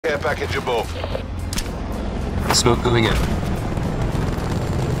Care package above. Smoke going in.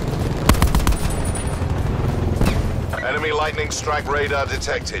 Enemy lightning strike radar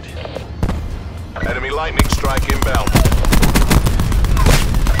detected. Enemy lightning strike inbound.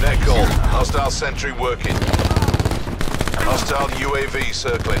 Net call. Hostile sentry working. Hostile UAV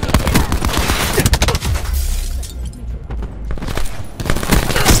circling.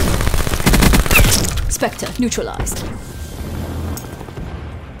 Spectre neutralized.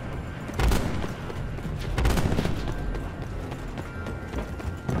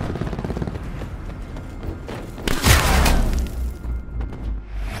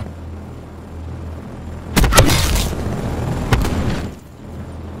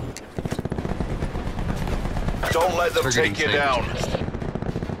 Don't let them take you down.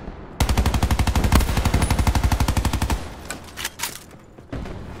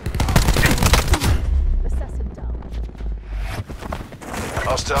 Assassin down.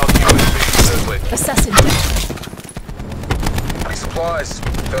 Hostile UAV circling. Assassin down. Supplies.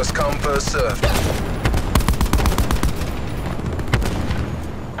 First come, first served.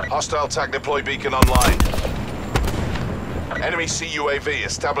 Hostile TAC deploy beacon online. Enemy CUAV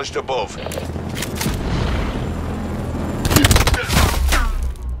established above.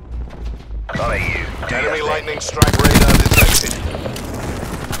 None of you. Enemy lightning strike radar detected.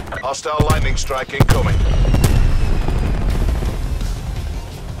 Hostile lightning strike incoming.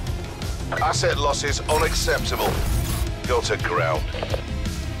 Asset losses unacceptable. Go to ground.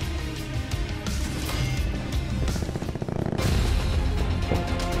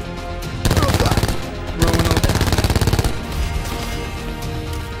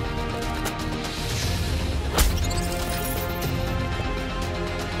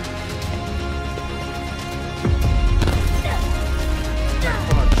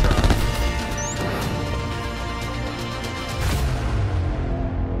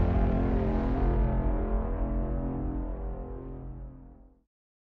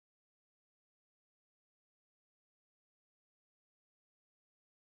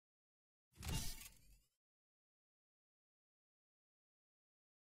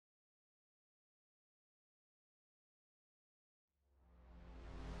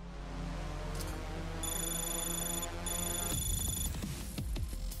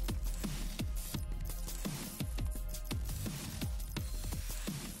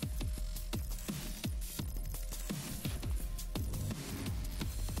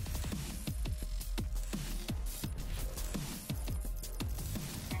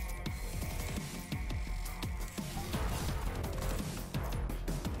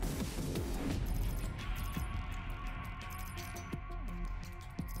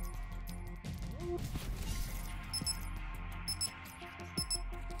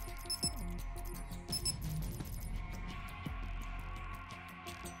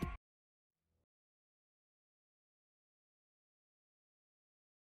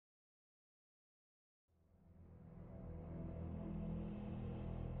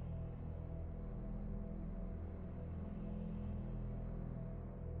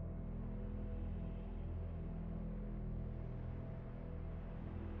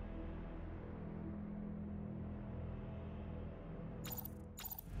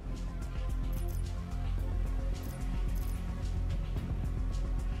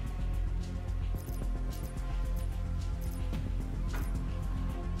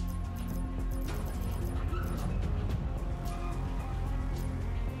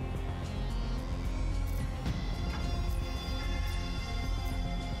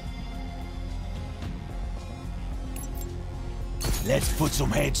 Let's put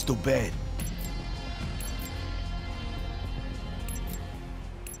some heads to bed.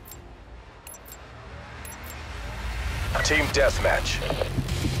 Team deathmatch.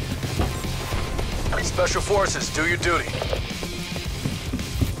 Special forces, do your duty.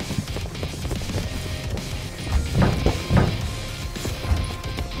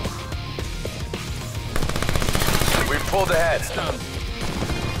 We've pulled ahead.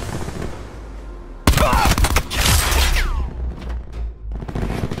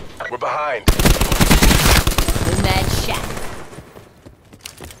 We're behind. The mad shack.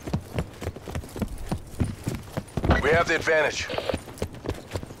 We have the advantage.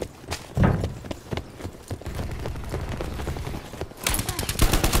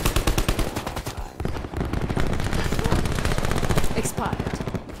 Expired.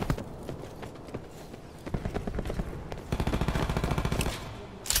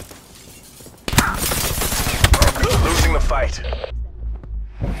 Losing the fight.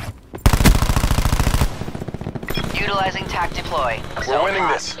 Utilizing TAC deploy. We're winning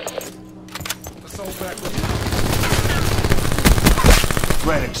this.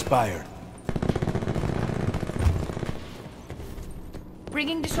 Threat expired.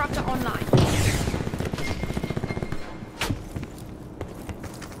 Bringing disruptor online.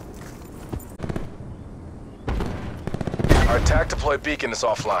 Our attack deploy beacon is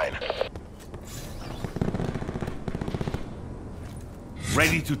offline.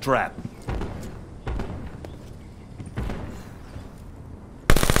 Ready to trap.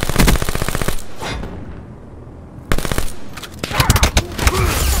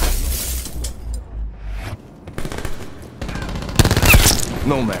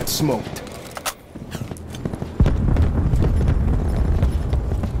 Nomad smoked.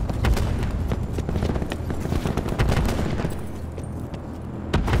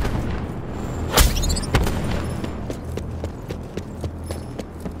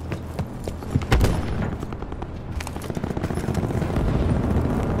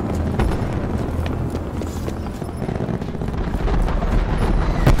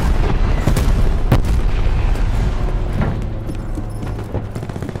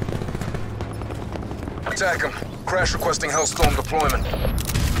 Attack him. Crash requesting Hellstorm deployment.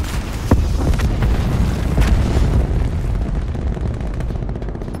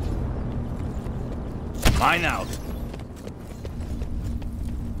 Mine out.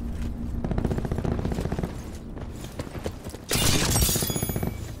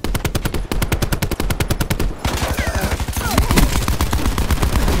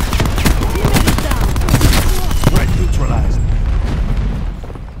 Threat neutralized.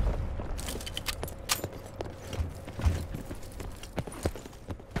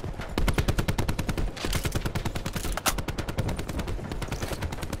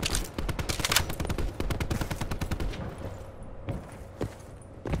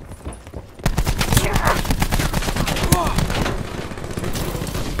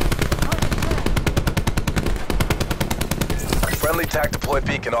 Friendly attack deploy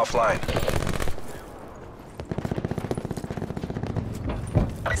beacon offline.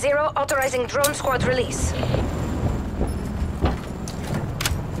 Zero authorizing drone squad release.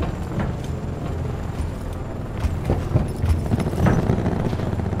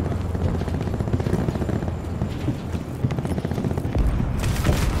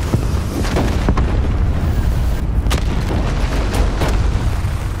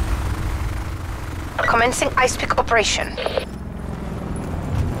 Commencing ice pick operation.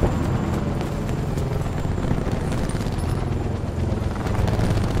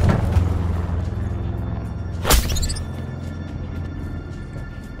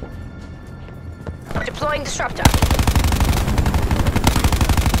 Deploying disruptor.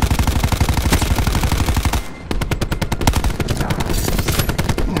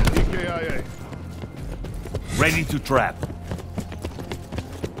 Ready to trap.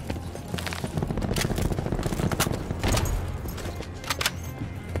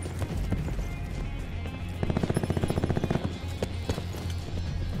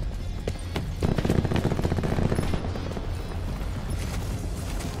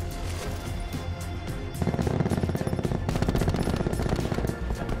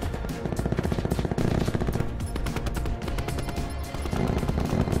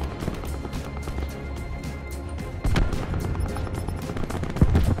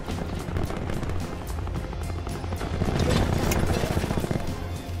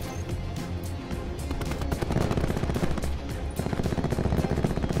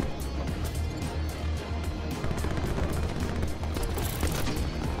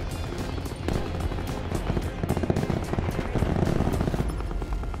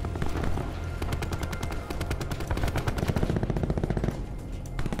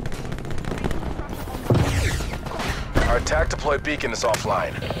 Our attack deploy beacon is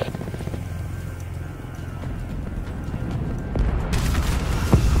offline.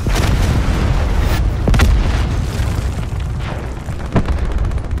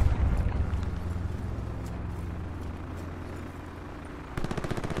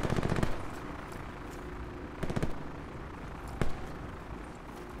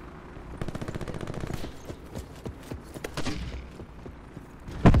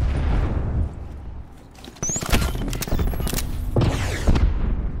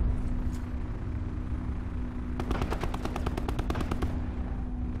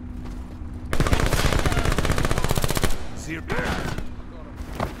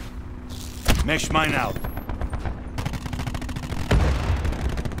 Mesh mine out.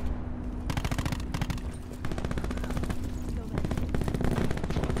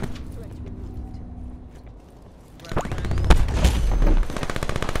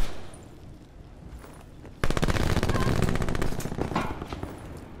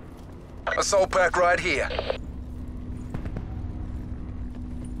 Assault pack right here.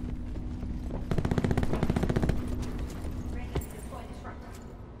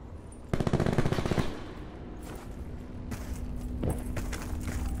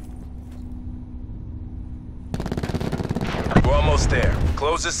 almost there.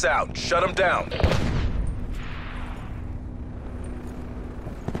 Close this out. Shut them down.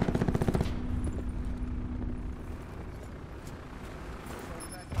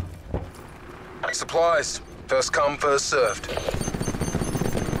 Supplies. First come, first served.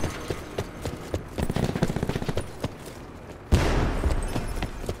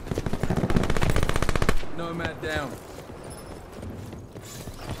 Nomad down.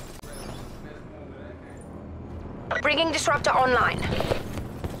 Bringing disruptor online.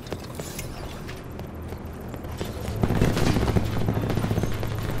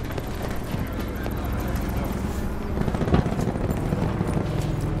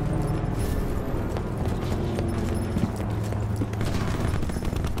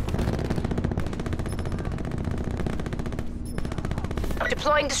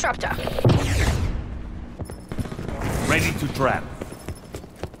 Deploying disruptor. Ready to trap.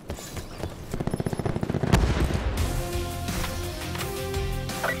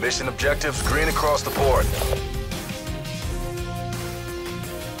 Mission objectives green across the board.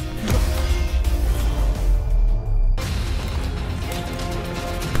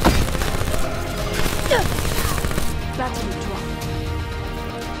 Battery dropped.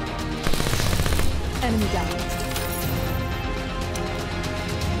 Enemy damaged.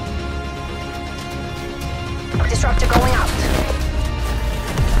 Disruptor going out.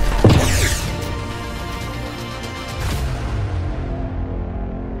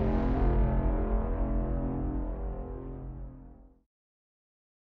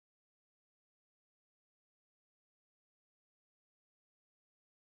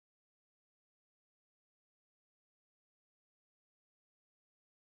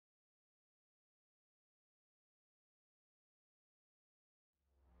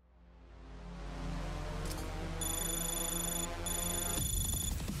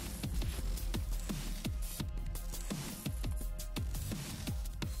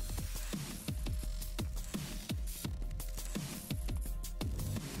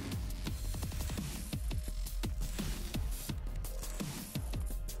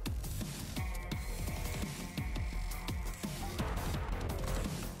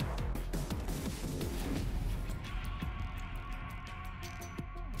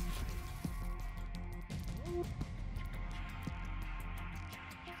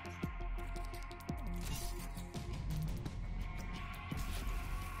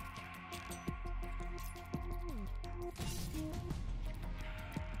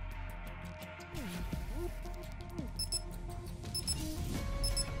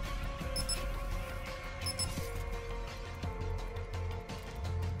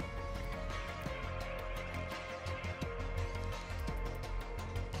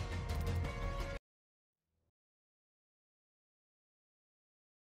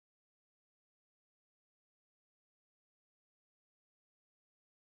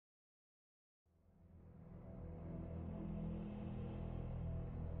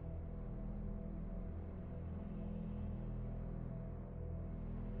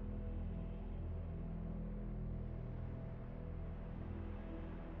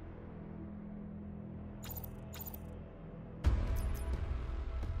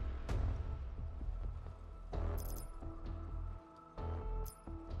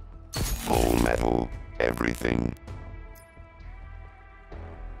 Full metal, everything.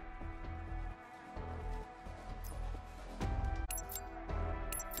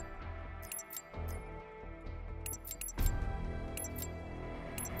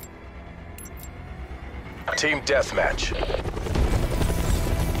 Team deathmatch.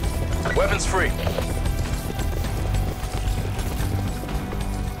 Weapons free.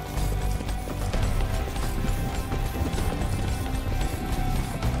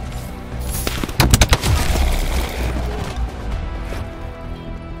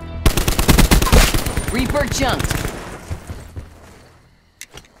 Reaper junked.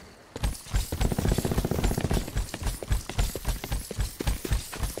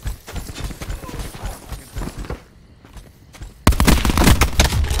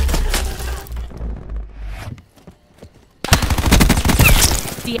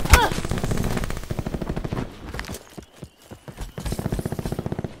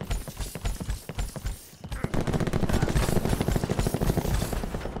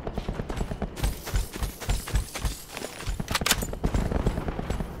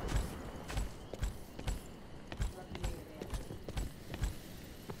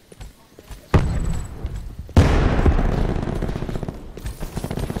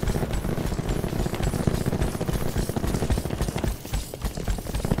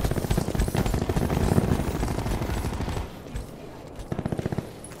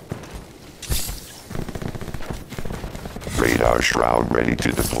 Radar shroud ready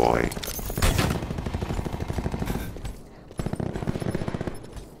to deploy.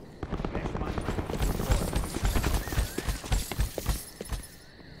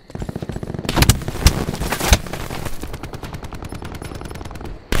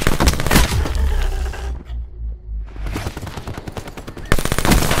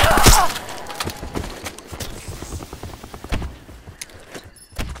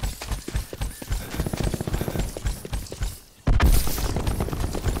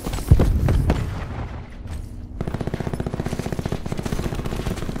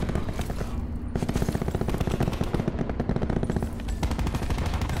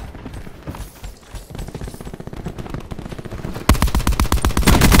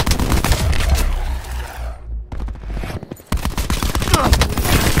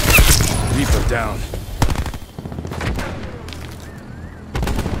 Reaper down.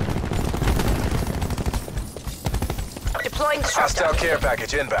 Deploying disruptor. Hostile care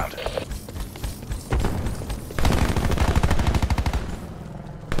package inbound.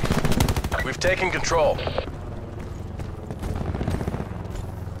 We've taken control.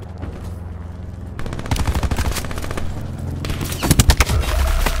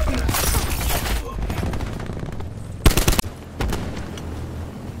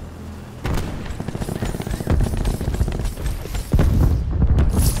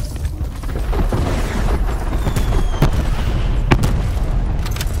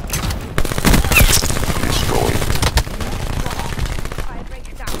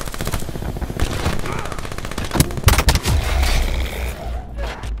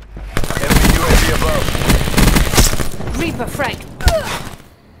 Reaper Frank.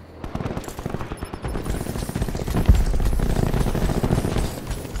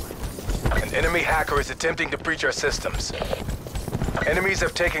 An enemy hacker is attempting to breach our systems. Enemies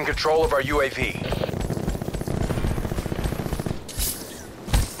have taken control of our UAV.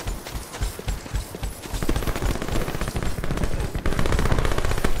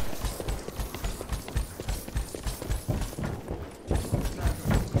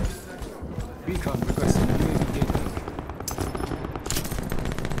 Recon requesting UAV gateway.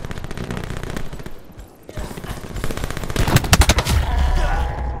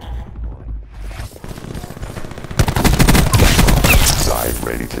 Side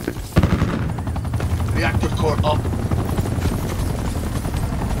ready to Reactor core up.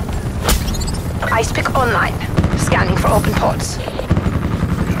 Ice pick online. Scanning for open ports.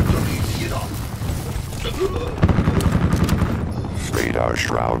 radar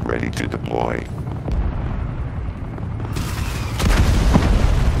shroud ready to deploy.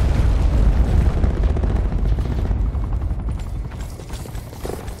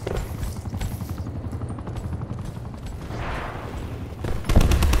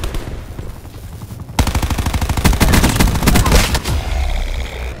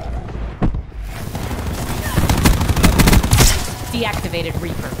 Deactivated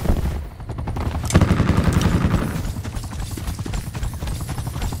Reaper.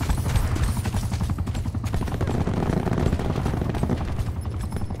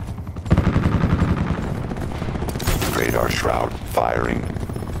 Radar shroud firing.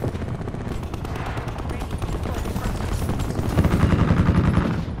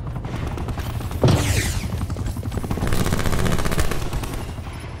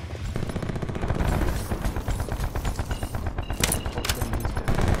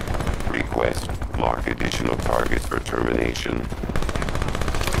 Request mark additional targets for termination. Team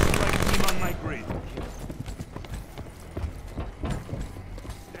on my grid.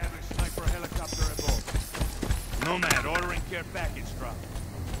 Establish sniper helicopter above. Nomad ordering care package drop.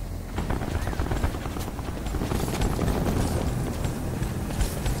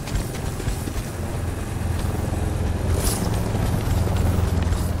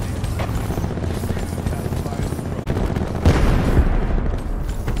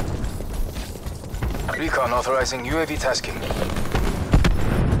 Recon authorizing UAV tasking.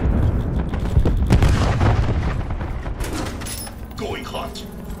 Going hot.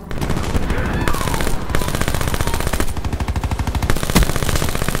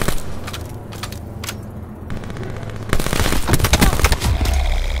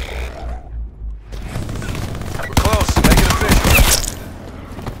 We're close. Make it official.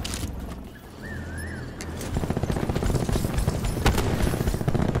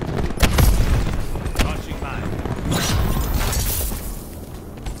 Launching mine.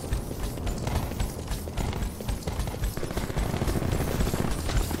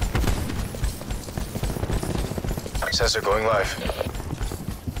 Sensor going live.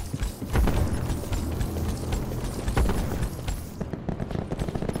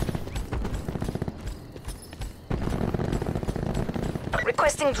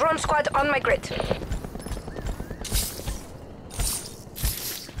 Requesting drone squad on my grid.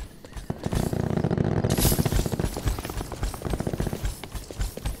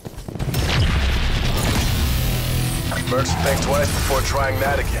 Mercs think twice before trying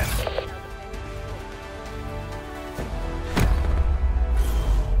that again.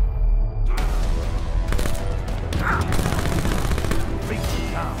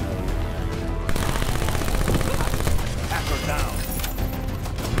 Down. Hacker down.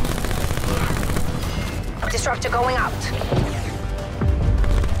 Disruptor going out.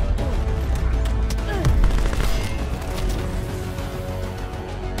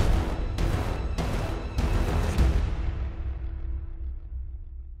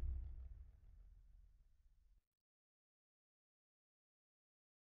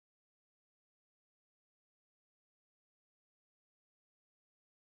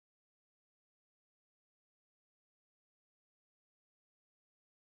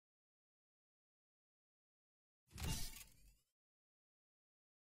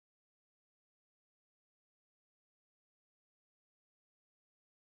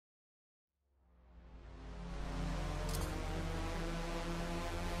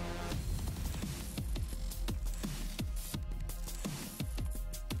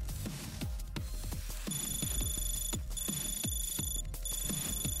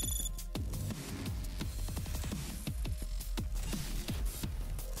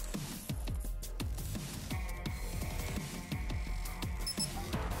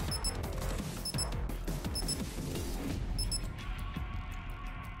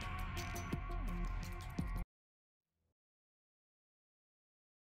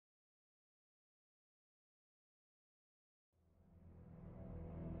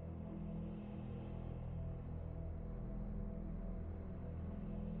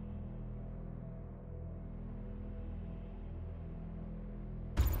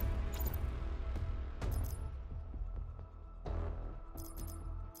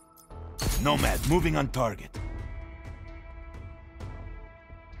 Nomad, moving on target.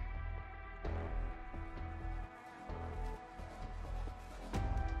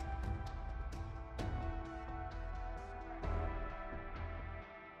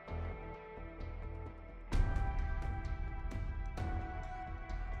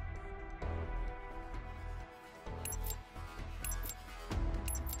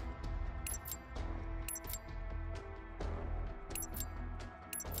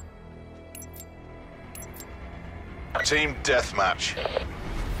 Team deathmatch.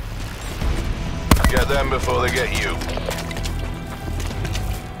 Get them before they get you.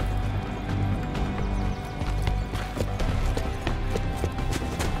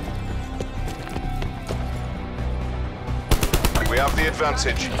 We have the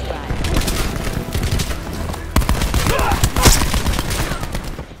advantage.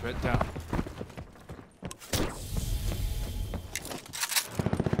 Threat down.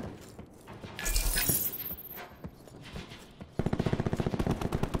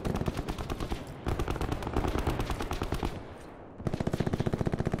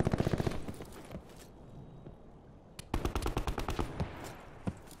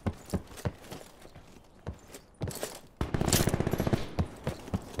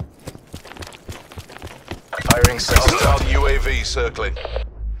 Firing Hostile UAV circling.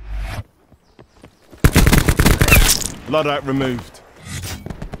 Luddite removed.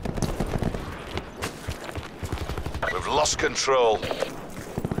 We've lost control.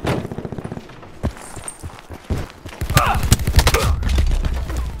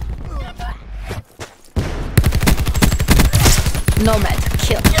 Nomad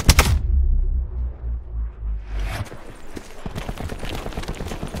kill.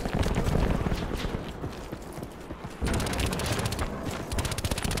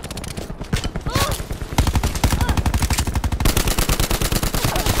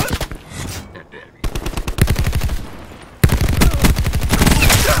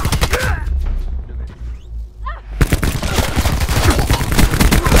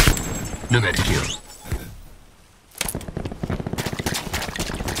 Nomad kill.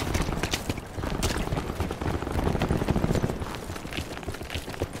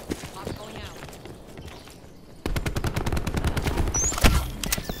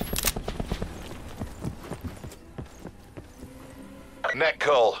 Net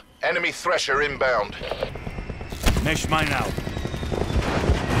call. Enemy Thresher inbound. Mesh mine out.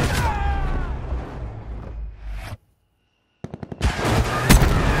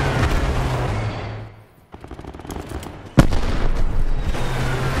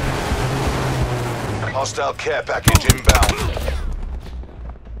 Hostile care package inbound.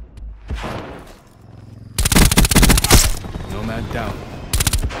 Nomad down.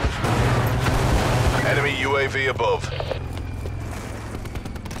 Enemy UAV above.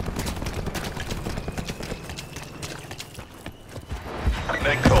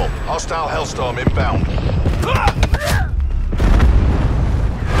 Net call. Hostile Hellstorm inbound.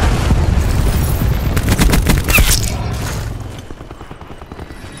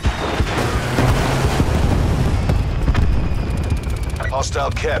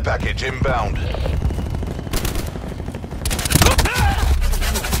 Hostile care package inbound.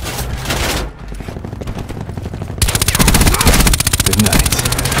 Good night.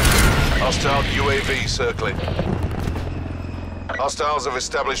 Hostile UAV circling. Hostiles have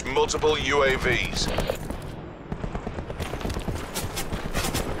established multiple UAVs.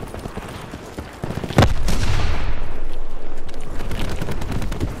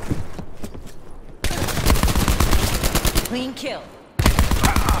 Clean kill.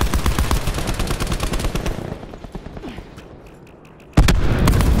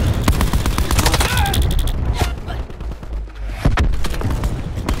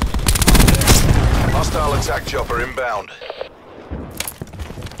 Hostile attack chopper inbound.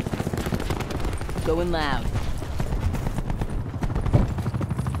 Going loud.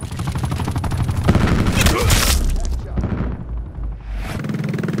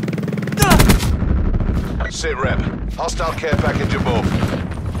 Sit rep. Hostile care package above.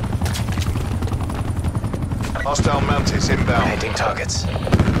 Hostile Mantis inbound. Painting targets.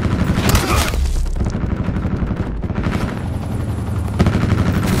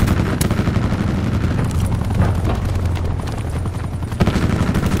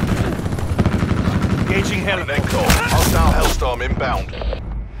 Engaging Net helicopter. call. Hostile Hellstorm inbound.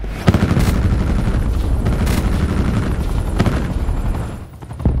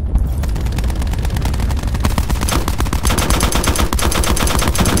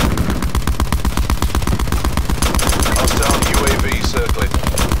 Hostile UAV circling.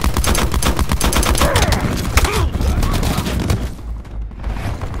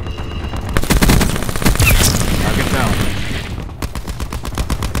 Target down.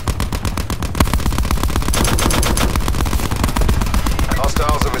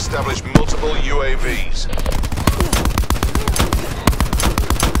 Hostiles have established multiple UAVs.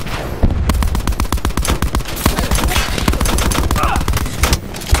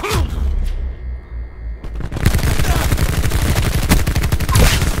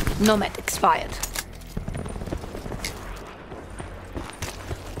 Nomad expired.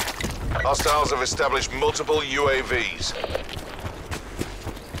 Hostiles have established multiple UAVs.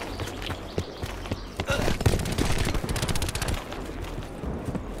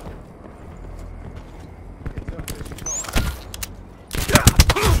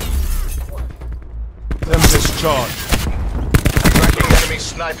 Tempest charge. Tracking enemy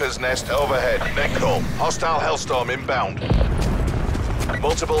sniper's nest overhead. Net call. Hostile Hellstorm inbound.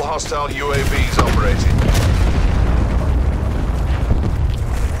 Multiple hostile UAVs operating.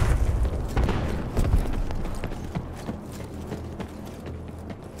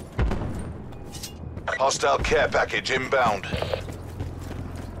 Hostile care package inbound.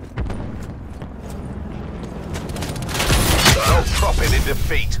 No profit in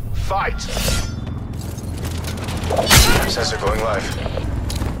defeat. Fight! Sensor going live.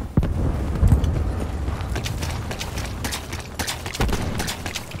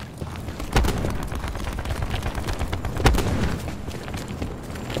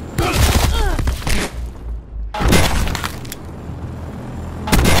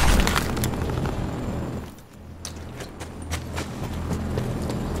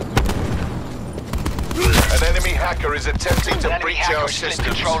 An enemy hacker is attempting to breach our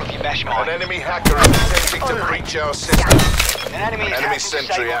systems. An enemy hacker is attempting to breach our systems. Enemy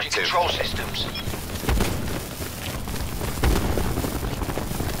sentry active. Control systems.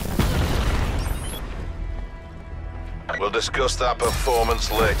 We'll discuss that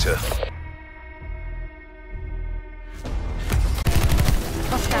performance later.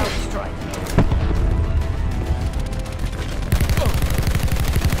 Hostile destroyed.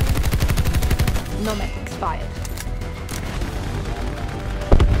 Nomad expired.